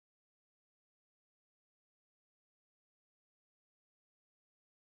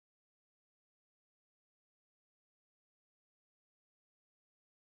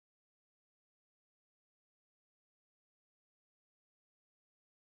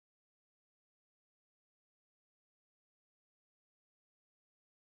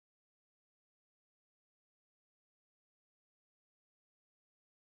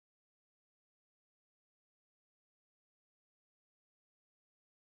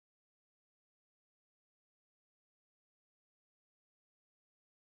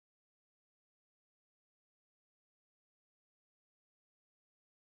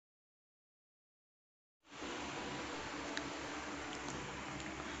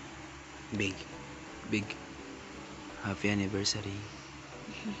Big happy anniversary.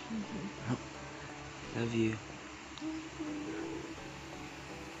 Love you.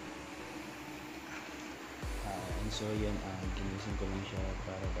 And so yun, ginising ko lang siya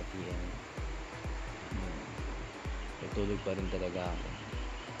para batiin. Tutulog pa rin talaga ako.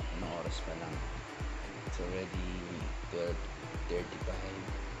 Anong oras pa lang? It's already 12:35.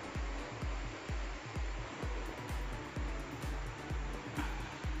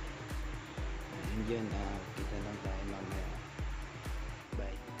 And yun, kita lang tayo mamaya.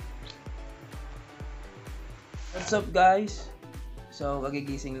 Bye. What's up guys? So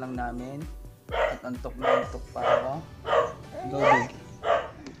kagigising lang namin at antok pa ako. Go big.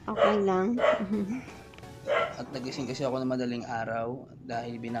 Okay lang. At nagising kasi ako na madaling araw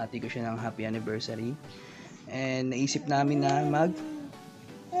dahil binati ko siya ng happy anniversary. And naisip namin na mag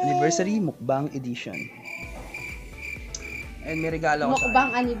anniversary mukbang edition. And may regalo ako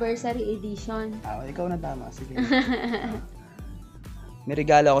Mukbang anniversary edition. Ikaw na tama. Sige. May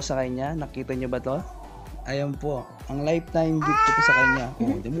regalo ako sa kanya. Nakita niyo ba to? Ayan po. Ang lifetime gift ko sa kanya.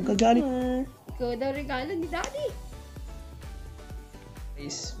 Oh, di mo kagalit. Ikaw daw regalo ni Daddy.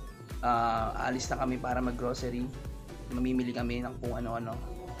 Guys, alis na kami para mag-grocery. Mamimili kami ng kung ano-ano.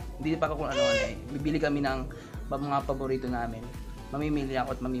 Hindi pa kung ano-ano eh. Bibili kami ng mga paborito namin. Mamimili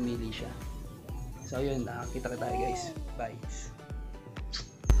ako at mamimili siya. So yun, nakakita tayo guys. Bye.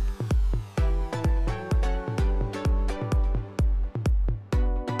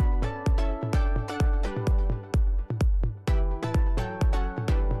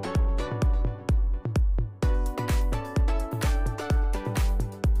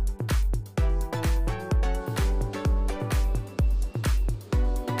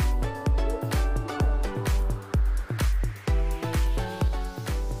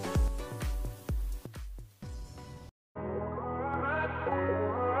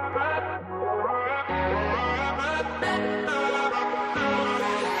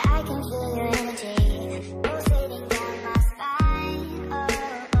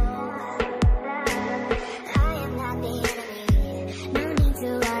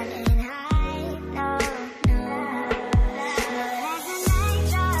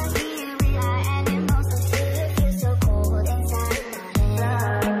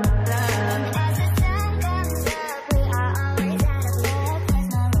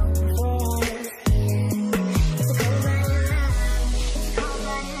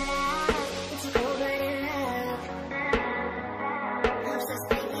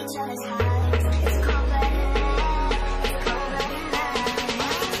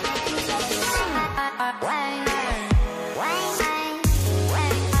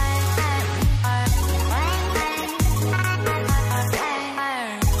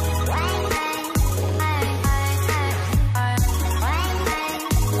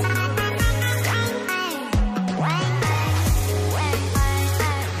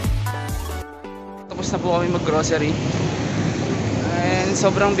 Tapos na po kami mag-grocery. And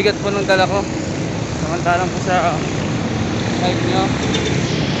sobrang bigat po ng dala ko. Samantalang po sa live nyo.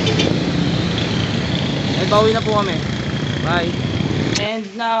 And pauwi na po kami. Bye. And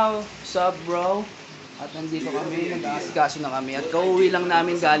now, sub bro. At nandito kami, nag-aasikaso na kami. At kauwi lang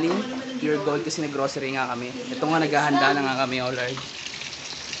namin galing Pure Gold kasi nag-grocery nga kami. Ito nga, naghahanda na nga kami, all right.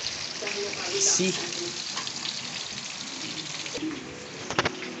 See?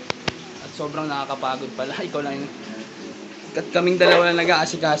 Sobrang nakakapagod pala. Ikaw lang yun. Kaming dalawa lang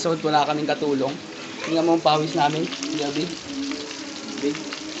nag-aasikaso at wala kaming katulong. Tingnan mo ang pawis namin. Yeah, big. Big.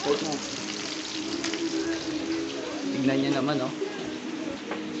 Hold mo. Tignan niya naman, oh.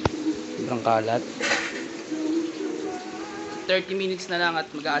 Sobrang kalat. 30 minutes na lang at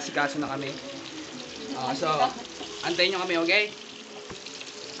mag-aasikaso na kami. So, antayin nyo kami, okay?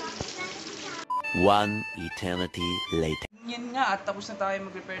 One eternity later. Yan nga, at tapos na tayo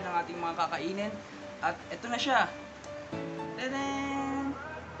mag-prepare ng ating mga kakainin. At eto na siya. Tadaan!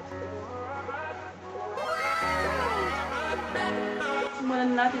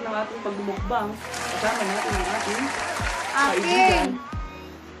 Simulan natin ang ating pagbumukbang. Kasama natin ang ating kaibigan.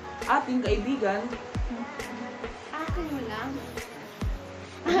 Ating kaibigan. Akin mo lang.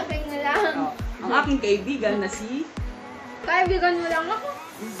 Akin mo lang. Ang aking kaibigan na si... Kaibigan mo lang ako.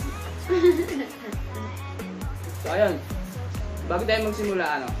 So ayun. Bago tayo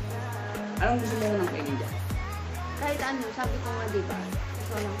magsimula, anong gusto mo ng kaibigan? Kahit ano, sabi ko nga diba?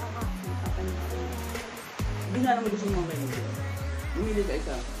 Gusto lang ako. Hindi nga naman gusto mo ng kaibigan. Bumili ka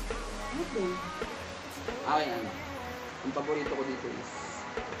isa. Okay. Akin ang paborito ko dito is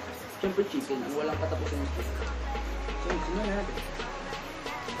siyempre chicken. Ang walang katapusan ng chicken. So, simulan natin.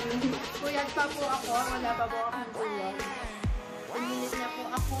 Puyat pa po ako. Wala pa po akong tulog. Umilit na po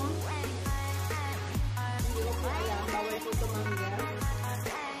ako.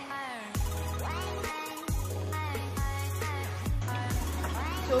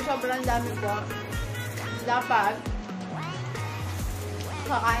 So, sobrang dami po. Dapat,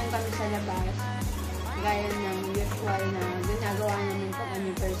 kakain kami sa labas. Gaya ng usual na ginagawa namin pag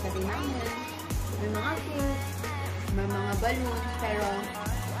anniversary namin. May mga cake, may mga balloons, pero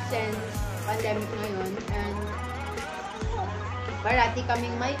since pandemic ngayon, and parati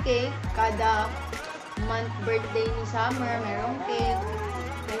kaming may cake. Kada month birthday ni Summer, merong cake.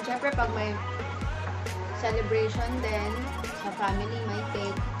 And syempre, pag may celebration din sa family, may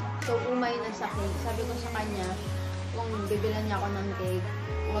cake. So, umay na sa cake. Sabi ko sa kanya, kung bibilan niya ako ng cake,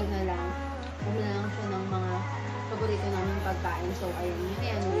 huwag na lang. Bumili lang siya ng mga paborito namin pagkain. So, ayun yun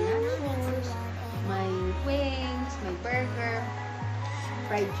yan. May nachos, may wings, may burger,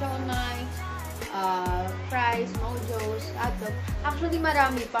 fried siomai, fries, mojos, hotdog. Actually,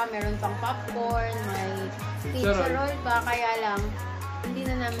 marami pa. Meron pang popcorn, may pizza roll pa. Kaya lang, hindi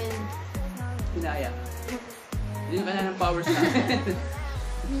na namin Pinaya. Hindi na kaya ng powers namin.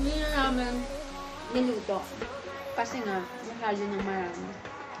 hindi na namin niluto. Kasi nga, masyado ng marami.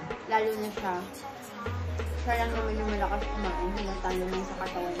 Lalo na siya. Siya lang naman yung malakas kumain. Hinatalo lang sa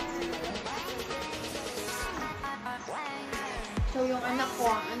katawan namin. So, yung anak ko,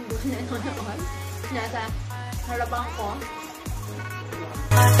 andun na noon. Nasa harapan ko.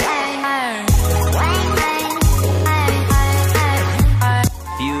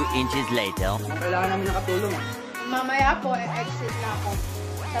 Few inches later. Kailangan namin nakatulong. Mamaya po, exit na ako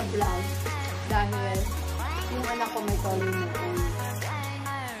sa vlog. Dahil yung anak ko may calling na.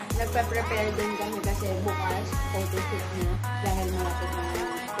 Nagpe-prepare din kami kasi bukas, photoshoot niya. Dahil malapit na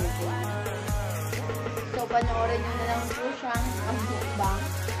yung birthday niya. So, panoorin nyo na lang po siyang ang mukbang.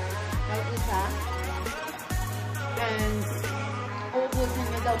 May isa. And, uubusin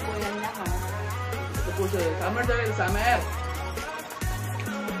nyo daw po yan lahat. Ito po siya. Summer daw yun. Summer!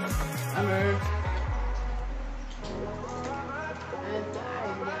 Summer!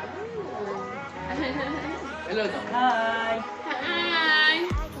 Hello daw. Hi! Hi!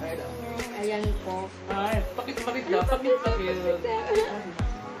 Hi daw. Ayan po. Hi! Pakit daw. Pakit. Pakit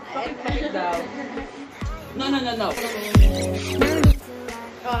daw. No.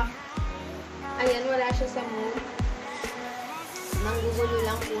 Oh. Ayan, wala siya sa mood. Nanggugulo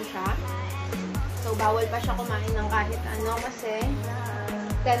lang po siya. So, bawal pa siya kumain ng kahit ano kasi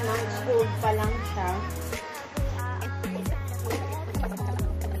 10 months old pa lang siya.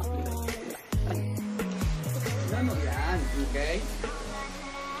 Ano yan? Okay?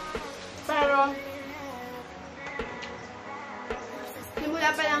 Pero, simula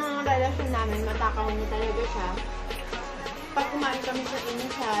pa lang ang relasyon namin, matakaw niya talaga siya. Pag kumain kami sa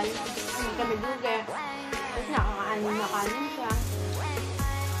inasal, hindi kami duge, tapos nakakaanin na kanin siya.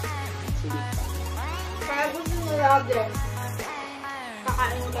 Sige. Kaya gusto niya lagi.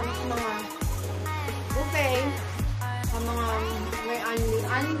 Kakain kami sa mga buffet, sa mga may unli.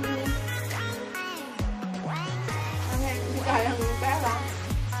 Kasi hindi kayang yung pera.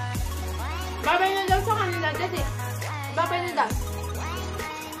 Babay na daw sa kanila, dati. Babay na daw.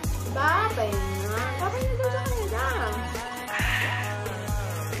 Babay na. Babay na daw sa kanila.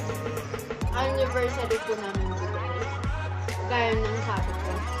 Anniversary po namin dito. Gaya ng sabi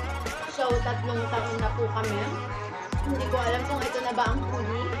ko. So, 3 taon na po kami. Hindi ko alam kung ito na ba ang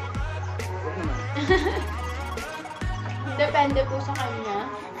huli. Huwag naman. Depende po sa kanya.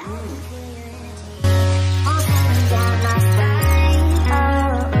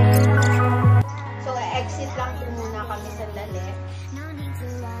 So, exit lang po muna kami sandali.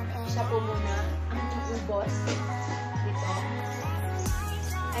 Siya po muna ang ubos dito.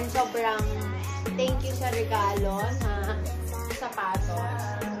 And sobrang thank you sa regalo na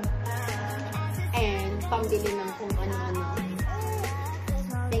sapatos. And pambili ng kung ano-ano.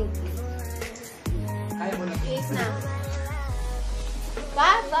 Thank you. Kaya mo na. Eat na.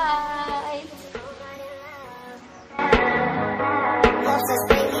 Bye-bye!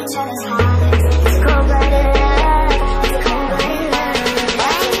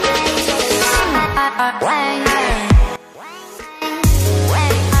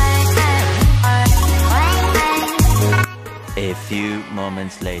 A few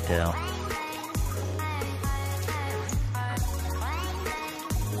moments later.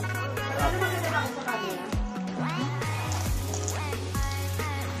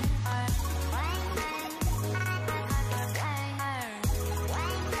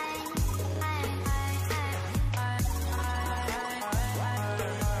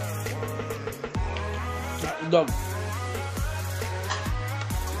 Dog.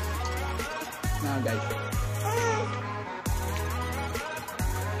 Na guys.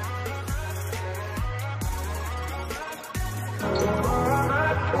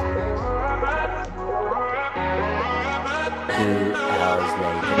 Two hours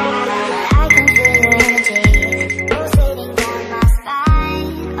later. I can feel your energy pulsating down my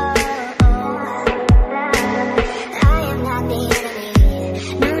spine. Oh, I am not the enemy.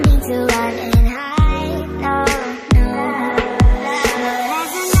 No need to run and hide. No, no. As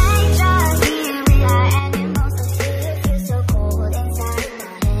the night draws near, we are animals of fear. Feel so cold inside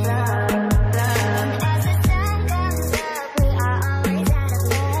my head. As the sun comes up, we are always out of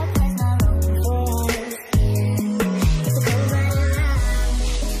luck. There's no room for us here. It's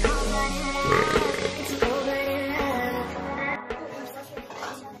a cold blooded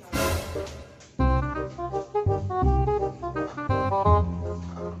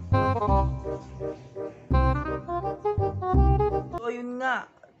So yun nga,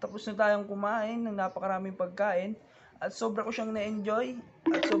 tapos na tayong kumain ng napakaraming pagkain at sobra ko siyang na-enjoy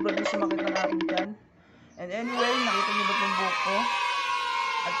at sobra din sumakit ng aking tiyan. And anyway, nakita niyo ba itong buhok ko?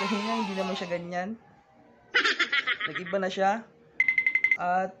 At kanina hindi naman siya ganyan. Nag-iba na siya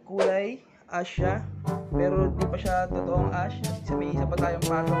at kulay ash siya, pero di pa siya totoong ash. May isa pa tayong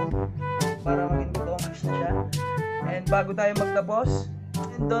patong para maging totoong ash na siya. And bago tayo magtapos,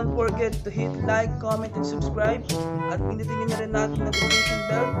 and don't forget to hit like, comment, and subscribe. At pindutin nyo na rin natin notification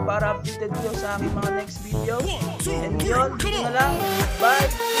bell para updated kayo sa aking mga next video. And yun, dito na lang.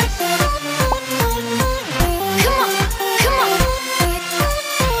 Bye!